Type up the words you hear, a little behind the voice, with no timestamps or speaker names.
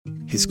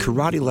his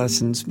karate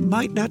lessons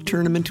might not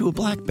turn him into a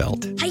black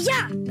belt.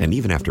 Hi-ya! And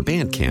even after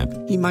band camp,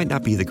 he might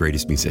not be the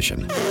greatest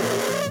musician.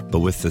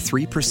 But with the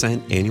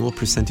 3% annual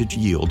percentage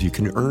yield you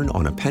can earn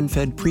on a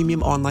PenFed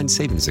premium online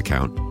savings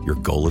account, your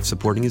goal of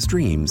supporting his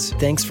dreams...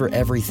 Thanks for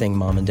everything,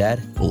 Mom and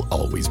Dad. ...will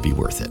always be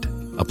worth it.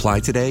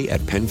 Apply today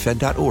at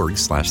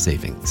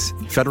PenFed.org/savings.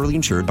 Federally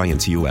insured by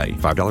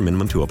NCUA. $5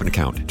 minimum to open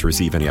account. To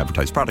receive any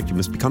advertised product, you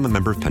must become a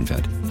member of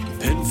PenFed.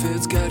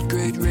 PenFed's got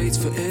great rates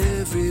for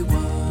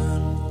everyone.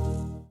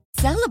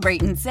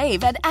 Celebrate and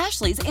save at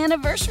Ashley's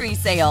Anniversary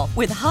Sale.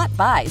 With Hot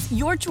Buys,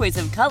 your choice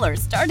of colors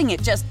starting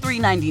at just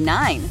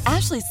 $3.99.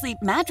 Ashley Sleep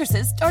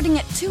mattresses starting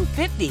at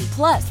 $2.50.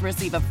 Plus,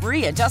 receive a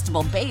free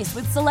adjustable base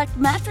with select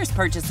mattress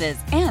purchases.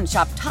 And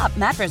shop top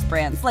mattress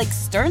brands like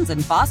Stearns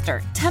 &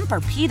 Foster,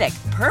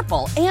 Tempur-Pedic,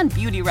 Purple, and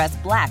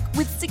Beautyrest Black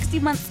with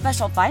 60-month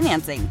special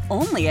financing.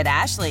 Only at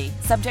Ashley.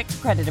 Subject to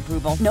credit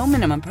approval. No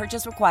minimum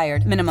purchase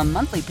required. Minimum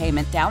monthly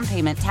payment, down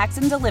payment, tax,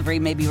 and delivery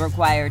may be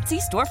required. See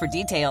store for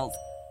details.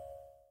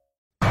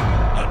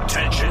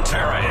 Attention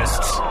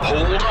terrorists,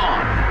 hold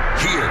on.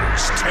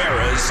 Here's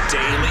Tara's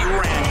Daily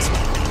Rant.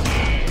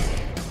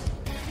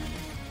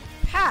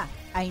 Ha!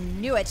 I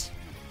knew it.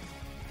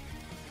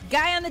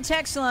 Guy on the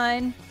text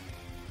line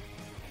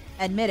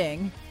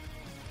admitting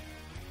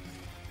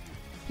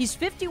he's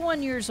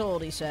 51 years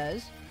old, he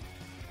says.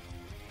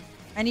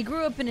 And he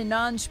grew up in a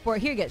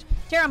non-sport. Here he goes.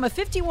 Tara, I'm a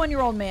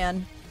 51-year-old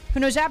man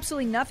who knows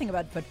absolutely nothing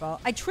about football.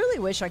 I truly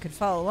wish I could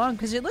follow along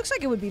because it looks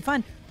like it would be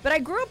fun. But I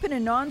grew up in a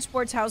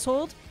non-sports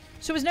household,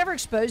 so was never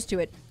exposed to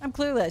it. I'm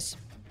clueless,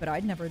 but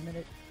I'd never admit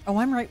it. Oh,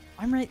 I'm right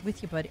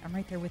with you, buddy. I'm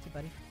right there with you,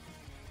 buddy.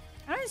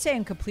 I don't say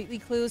I'm completely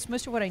clueless.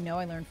 Most of what I know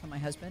I learned from my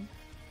husband.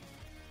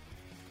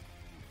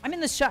 I'm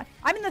in the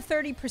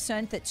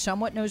 30% that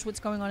somewhat knows what's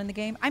going on in the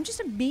game. I'm just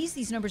amazed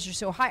these numbers are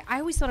so high. I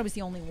always thought I was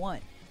the only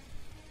one.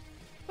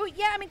 Oh,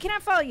 yeah, I mean, can I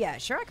follow? Yeah,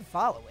 sure, I can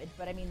follow it,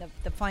 but I mean,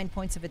 the fine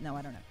points of it, no,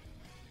 I don't know.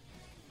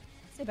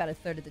 I'd say about a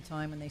third of the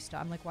time when they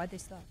stop. I'm like, why'd they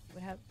stop?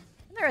 What happened?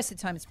 And the rest of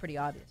the time, it's pretty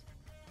obvious.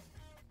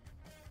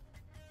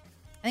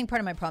 I think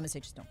part of my problem is I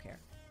just don't care.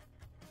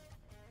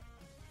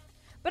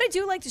 But I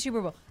do like the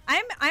Super Bowl.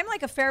 I'm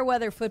like a fair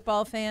weather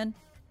football fan.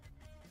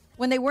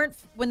 When they weren't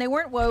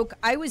woke,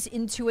 I was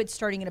into it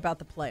starting at about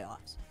the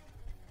playoffs.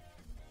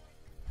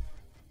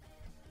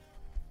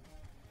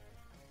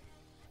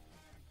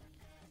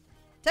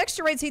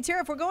 Texter writes, hey,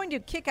 Tara, if we're going to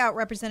kick out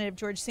Representative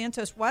George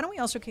Santos, why don't we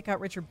also kick out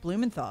Richard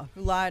Blumenthal,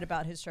 who lied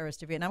about his service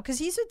to Vietnam? Because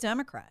he's a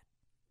Democrat.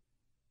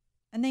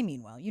 And they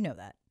mean well. You know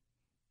that.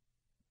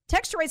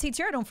 Texter writes, hey,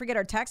 Tara, don't forget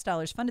our tax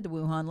dollars funded the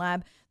Wuhan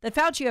lab that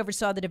Fauci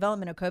oversaw the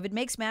development of COVID.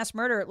 Makes mass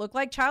murder look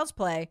like child's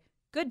play.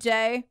 Good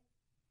day.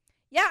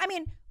 Yeah, I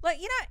mean, look,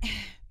 you know,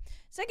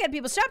 so again,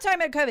 people, stop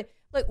talking about COVID.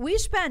 Look, we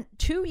spent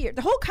 2 years,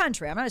 the whole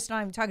country, I'm not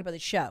even talking about the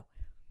show.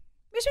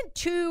 We spent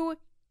 2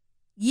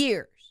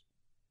 years,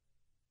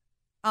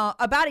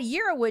 about a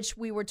year of which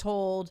we were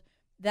told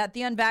that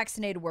the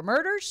unvaccinated were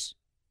murderers.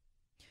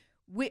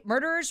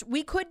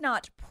 We could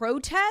not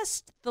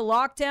protest the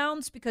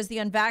lockdowns because the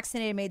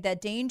unvaccinated made that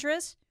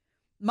dangerous.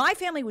 My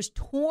family was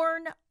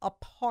torn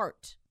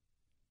apart.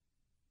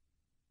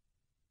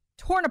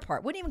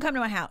 Wouldn't even come to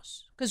my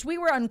house because we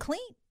were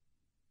unclean.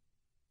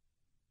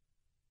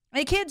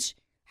 My kids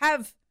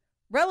have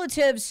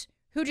relatives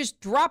who just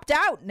dropped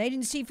out and they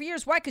didn't see for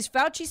years. Why? Because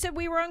Fauci said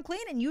we were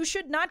unclean and you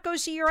should not go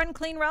see your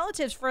unclean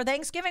relatives for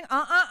Thanksgiving.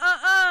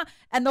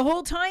 And the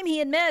whole time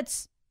he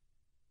admits,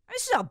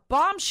 this is a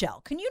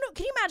bombshell. Can you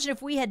imagine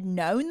if we had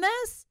known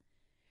this?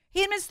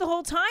 He admits the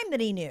whole time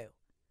that he knew.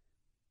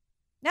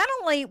 Not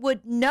only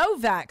would no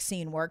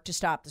vaccine work to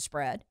stop the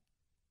spread,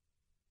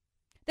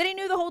 that he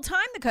knew the whole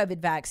time the COVID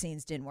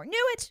vaccines didn't work.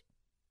 Knew it.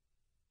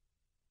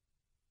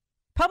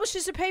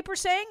 Publishes a paper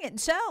saying it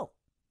and so.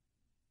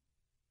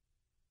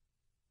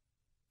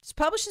 Just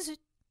publishes it.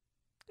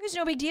 There's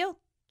no big deal.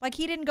 Like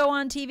he didn't go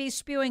on TV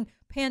spewing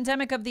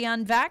pandemic of the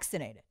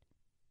unvaccinated.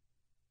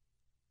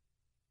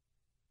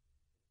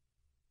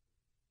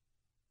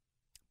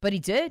 But he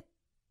did.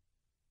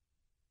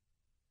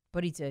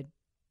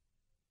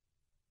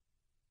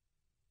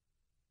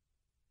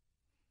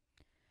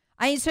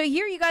 So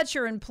here you got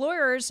your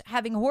employers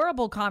having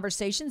horrible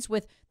conversations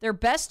with their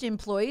best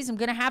employees. I'm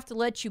going to have to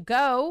let you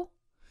go.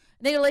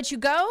 They're going to let you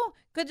go?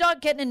 Good luck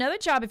getting another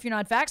job if you're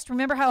not vaxxed.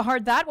 Remember how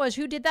hard that was?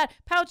 Who did that?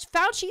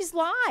 Fauci's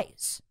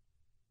lies.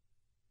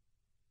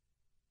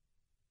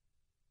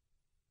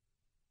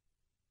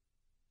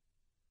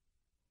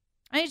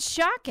 I mean, it's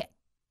shocking.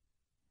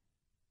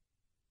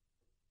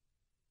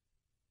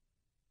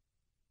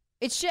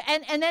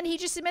 And then he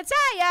just admits,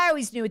 yeah, I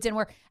always knew it didn't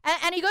work.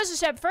 And he goes a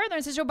step further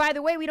and says, oh, by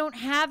the way, we don't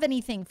have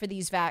anything for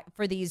these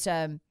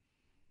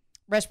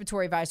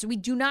respiratory viruses. We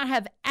do not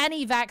have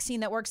any vaccine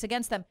that works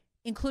against them,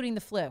 including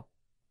the flu.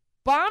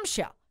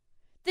 Bombshell.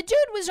 The dude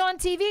was on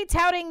TV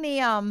touting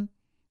the,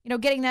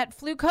 getting that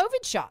flu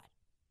COVID shot.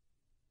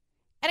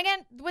 And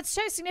again, what's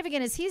so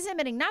significant is he's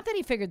admitting not that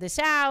he figured this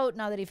out,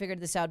 not that he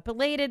figured this out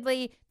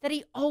belatedly, that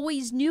he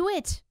always knew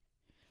it.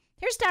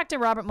 Here's Dr.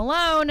 Robert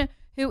Malone,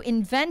 who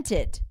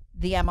invented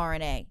the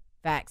mRNA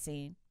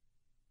vaccine.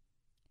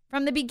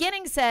 from the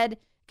beginning said,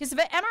 because the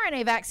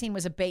mRNA vaccine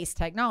was a base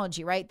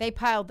technology, right? They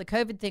piled the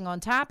COVID thing on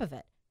top of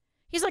it.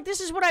 He's like, this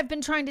is what I've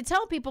been trying to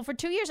tell people for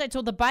 2 years. I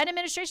told the Biden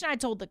administration, I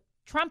told the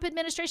Trump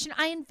administration,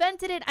 I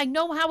invented it. I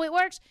know how it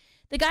works.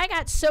 The guy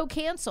got so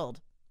canceled.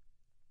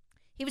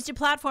 He was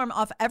deplatformed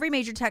off every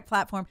major tech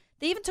platform.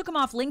 They even took him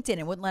off LinkedIn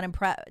and wouldn't let him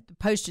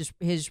post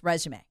his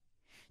resume.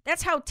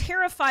 That's how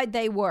terrified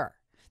they were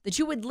that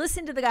you would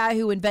listen to the guy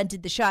who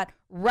invented the shot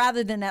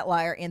rather than that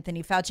liar,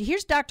 Anthony Fauci.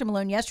 Here's Dr.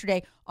 Malone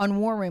yesterday on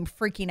War Room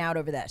freaking out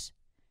over this.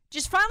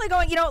 Just finally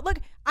going, look,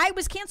 I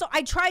was canceled.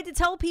 I tried to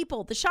tell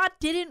people the shot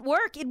didn't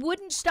work. It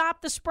wouldn't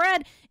stop the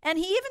spread. And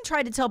he even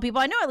tried to tell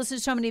people, I know I listened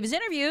to so many of his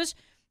interviews,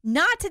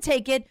 not to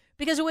take it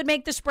because it would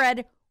make the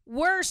spread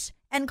worse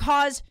and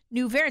cause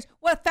new variants.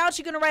 Well,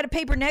 Fauci going to write a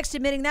paper next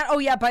admitting that? Oh,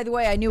 yeah, by the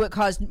way, I knew it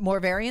caused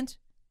more variants.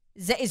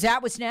 Is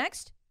that what's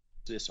next?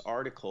 This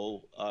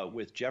article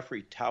with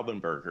Jeffrey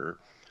Taubenberger.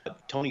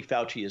 Tony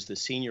Fauci is the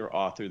senior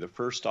author. The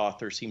first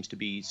author seems to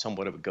be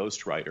somewhat of a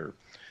ghostwriter.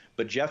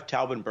 But Jeff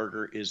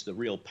Taubenberger is the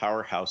real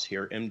powerhouse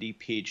here, MD,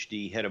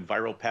 PhD, head of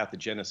viral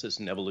pathogenesis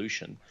and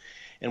evolution.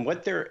 And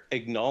what they're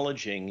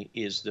acknowledging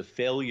is the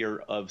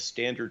failure of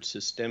standard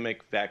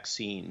systemic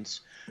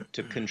vaccines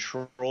to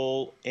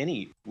control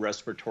any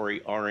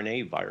respiratory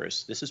RNA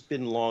virus. This has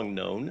been long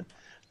known.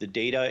 The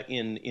data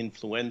in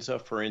influenza,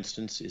 for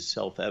instance, is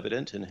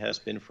self-evident and has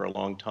been for a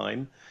long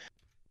time.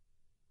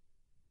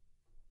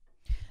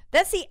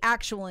 That's the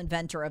actual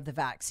inventor of the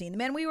vaccine. The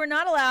man we were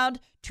not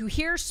allowed to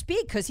hear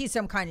speak because he's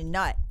some kind of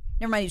nut.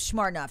 Never mind, he's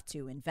smart enough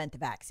to invent the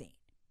vaccine.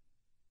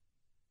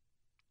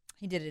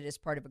 He did it as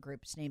part of a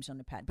group. His name's on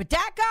the pad. But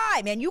that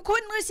guy, man, you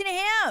couldn't listen to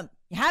him.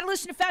 You had to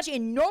listen to Fauci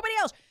and nobody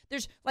else.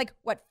 There's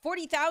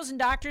 40,000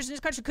 doctors in this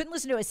country. Couldn't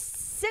listen to a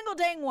single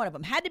dang one of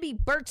them. Had to be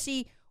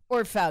Birtzy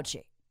or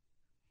Fauci.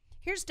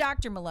 Here's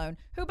Dr. Malone,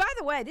 who, by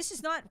the way, this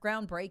is not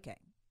groundbreaking.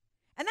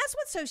 And that's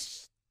what's so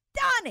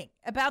stunning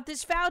about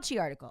this Fauci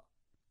article.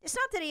 It's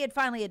not that he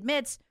finally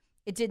admits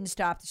it didn't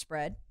stop the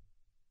spread.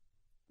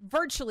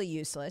 Virtually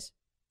useless.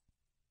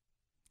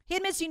 He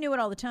admits he knew it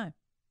all the time.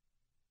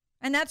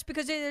 And that's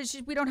because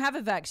we don't have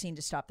a vaccine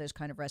to stop those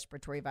kind of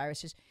respiratory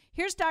viruses.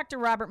 Here's Dr.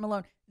 Robert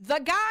Malone, the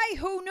guy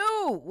who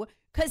knew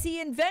because he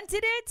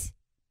invented it,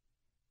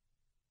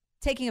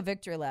 taking a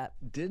victory lap.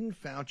 Didn't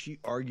Fauci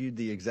argue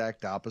the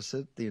exact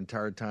opposite the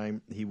entire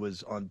time he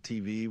was on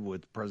TV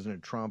with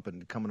President Trump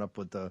and coming up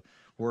with the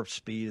warp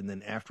speed, and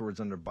then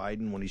afterwards under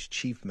Biden when he's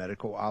chief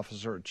medical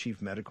officer or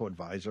chief medical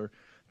advisor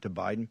to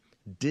Biden?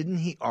 Didn't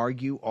he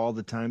argue all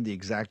the time the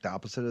exact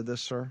opposite of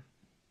this, sir?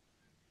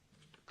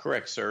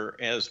 Correct, sir,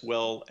 as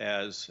well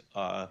as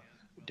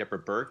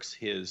Deborah Birx,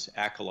 his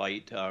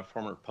acolyte,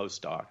 former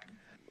postdoc.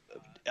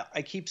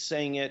 I keep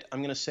saying it. I'm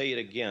going to say it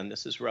again.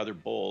 This is rather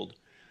bold.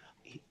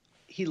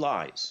 He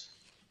lies.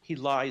 He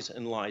lies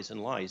and lies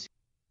and lies.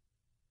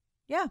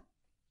 Yeah.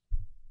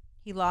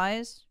 He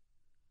lies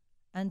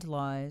and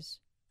lies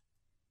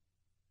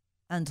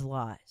and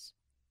lies.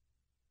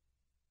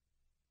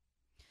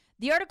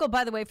 The article,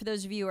 by the way, for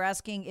those of you who are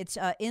asking, it's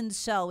in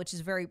Cell, which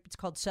is it's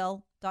called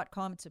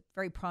Cell.com. It's a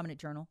very prominent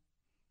journal.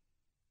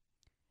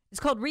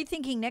 It's called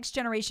Rethinking Next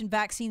Generation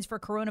Vaccines for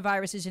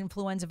Coronaviruses,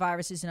 Influenza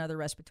Viruses, and Other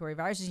Respiratory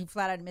Viruses. He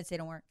flat out admits they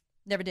don't work.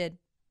 Never did.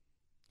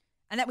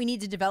 And that we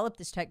need to develop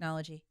this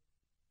technology.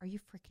 Are you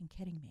freaking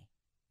kidding me?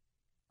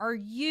 Are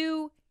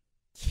you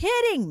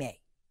kidding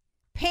me?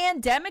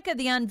 Pandemic of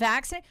the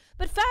unvaccinated?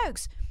 But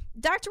folks,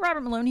 Dr.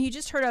 Robert Malone, who you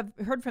just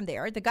heard from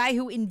there, the guy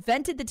who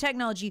invented the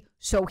technology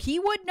so he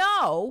would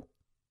know.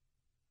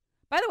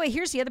 By the way,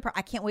 here's the other part.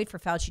 I can't wait for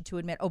Fauci to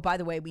admit, oh, by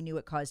the way, we knew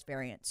it caused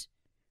variants.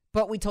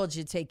 But we told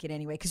you to take it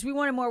anyway because we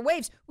wanted more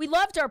waves. We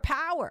loved our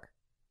power.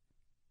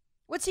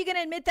 What's he going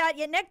to admit that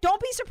yet, Nick?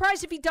 Don't be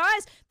surprised if he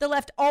does. The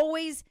left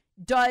always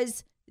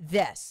does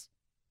this.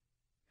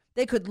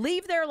 They could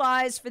leave their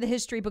lies for the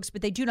history books,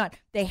 but they do not.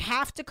 They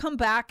have to come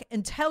back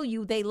and tell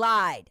you they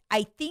lied.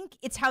 I think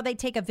it's how they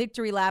take a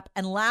victory lap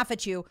and laugh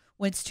at you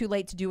when it's too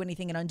late to do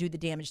anything and undo the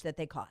damage that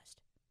they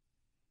caused.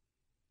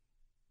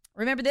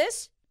 Remember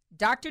this?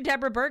 Dr.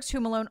 Deborah Birx,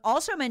 who Malone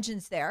also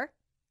mentions there.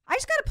 I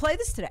just got to play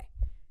this today.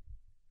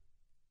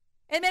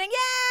 Admitting,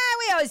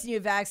 yeah, we always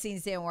knew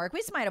vaccines didn't work. We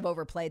just might have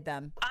overplayed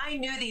them. I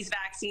knew these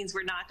vaccines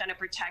were not going to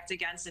protect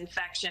against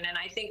infection, and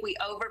I think we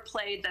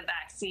overplayed the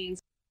vaccines.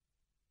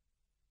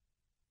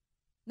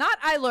 Not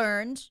I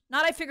learned,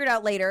 not I figured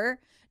out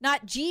later,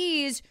 not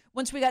geez,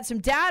 once we got some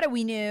data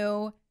we knew.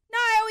 No,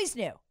 I always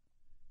knew.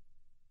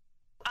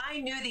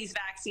 I knew these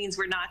vaccines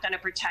were not going to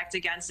protect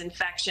against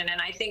infection,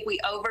 and I think we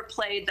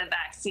overplayed the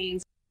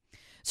vaccines.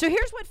 So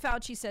here's what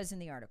Fauci says in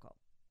the article.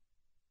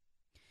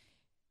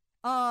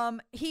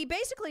 He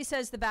basically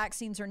says the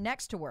vaccines are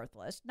next to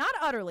worthless, not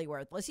utterly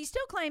worthless. He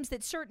still claims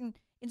that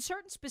in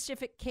certain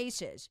specific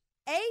cases,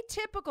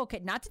 atypical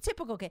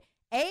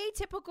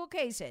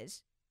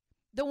cases,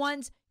 the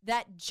ones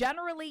that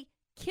generally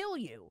kill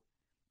you,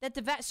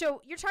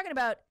 so you're talking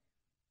about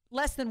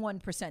less than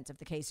 1% of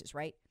the cases,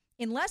 right?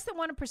 In less than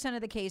 1%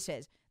 of the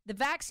cases, the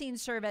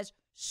vaccines serve as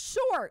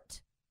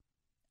sort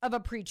of a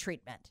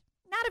pre-treatment.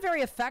 Not a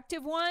very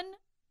effective one,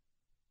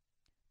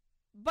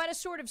 but a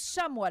sort of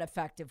somewhat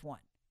effective one.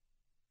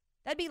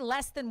 That'd be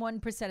less than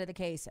 1% of the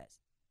cases.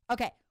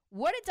 Okay,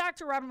 what did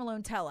Dr. Robert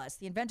Malone tell us,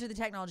 the inventor of the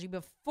technology,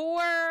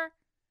 before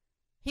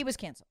he was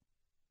canceled?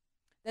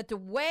 That the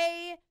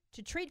way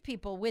to treat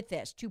people with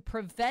this, to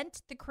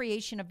prevent the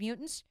creation of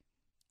mutants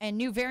and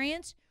new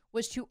variants,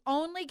 was to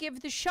only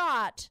give the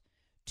shot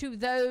to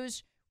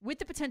those with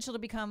the potential to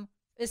become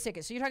the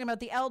sickest. So you're talking about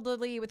the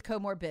elderly with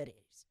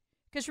comorbidities.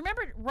 Because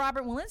remember,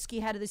 Robert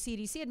Walensky, head of the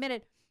CDC,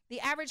 admitted the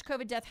average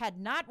COVID death had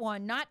not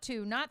 1, not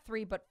 2, not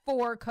 3, but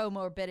 4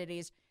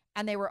 comorbidities,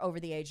 and they were over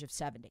the age of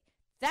 70.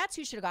 That's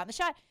who should have gotten the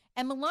shot.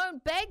 And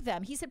Malone begged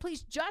them. He said,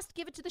 please just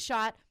give it to the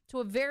shot to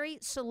a very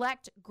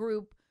select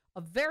group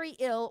of very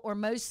ill or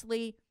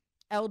mostly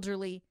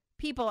elderly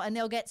people, and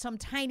they'll get some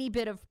tiny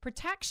bit of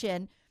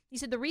protection. He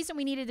said the reason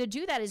we needed to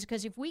do that is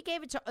because if we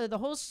gave it to the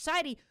whole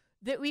society,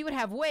 that we would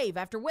have wave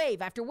after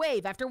wave after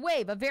wave after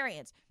wave of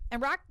variants.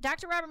 And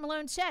Dr. Robert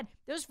Malone said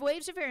those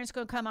waves of variants are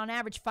going to come on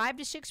average 5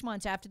 to 6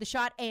 months after the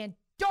shot, and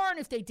darn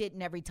if they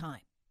didn't every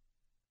time.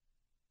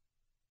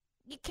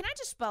 Can I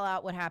just spell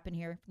out what happened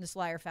here from this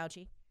liar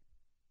Fauci?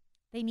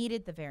 They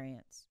needed the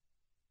variants.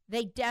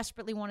 They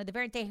desperately wanted the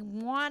variant. They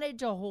wanted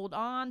to hold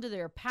on to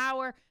their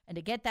power and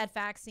to get that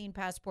vaccine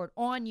passport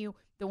on you,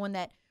 the one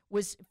that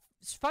was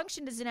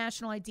functioned as a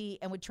national ID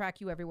and would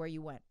track you everywhere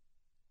you went.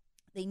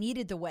 They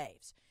needed the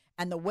waves.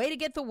 And the way to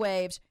get the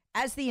waves,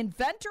 as the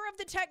inventor of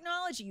the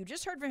technology, you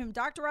just heard from him,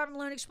 Dr. Robert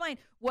Malone explained,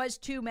 was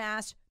to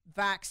mass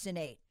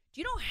vaccinate.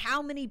 Do you know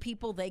how many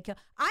people they killed?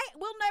 I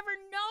will never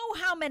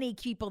know how many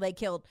people they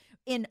killed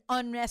in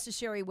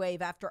unnecessary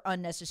wave after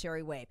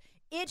unnecessary wave.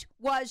 It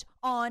was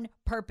on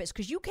purpose,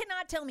 because you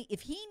cannot tell me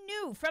if he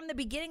knew from the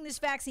beginning this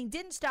vaccine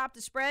didn't stop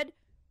the spread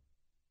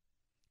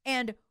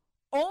and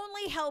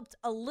only helped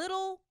a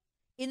little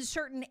in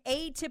certain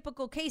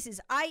atypical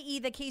cases, i.e.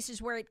 the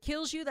cases where it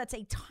kills you, that's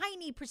a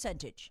tiny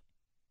percentage.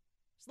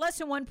 It's less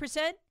than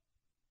 1%.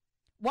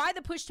 Why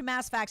the push to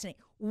mass vaccinate?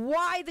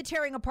 Why the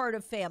tearing apart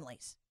of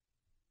families?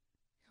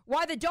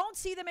 Why the don't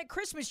see them at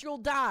Christmas, you'll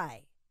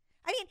die?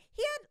 I mean,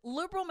 he had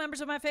liberal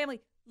members of my family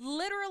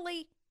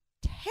literally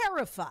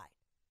terrified.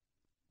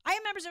 I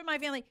have members of my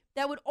family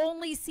that would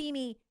only see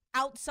me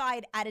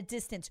outside at a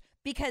distance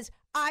because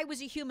I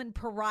was a human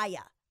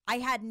pariah. I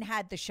hadn't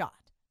had the shot.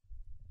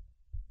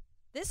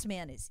 This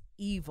man is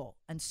evil,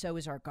 and so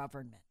is our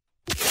government.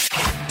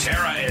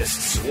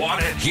 Terrorists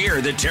wanted.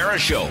 Hear the Tara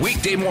Show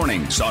weekday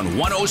mornings on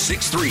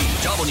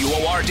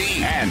 106.3 WORD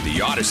and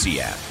the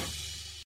Odyssey app.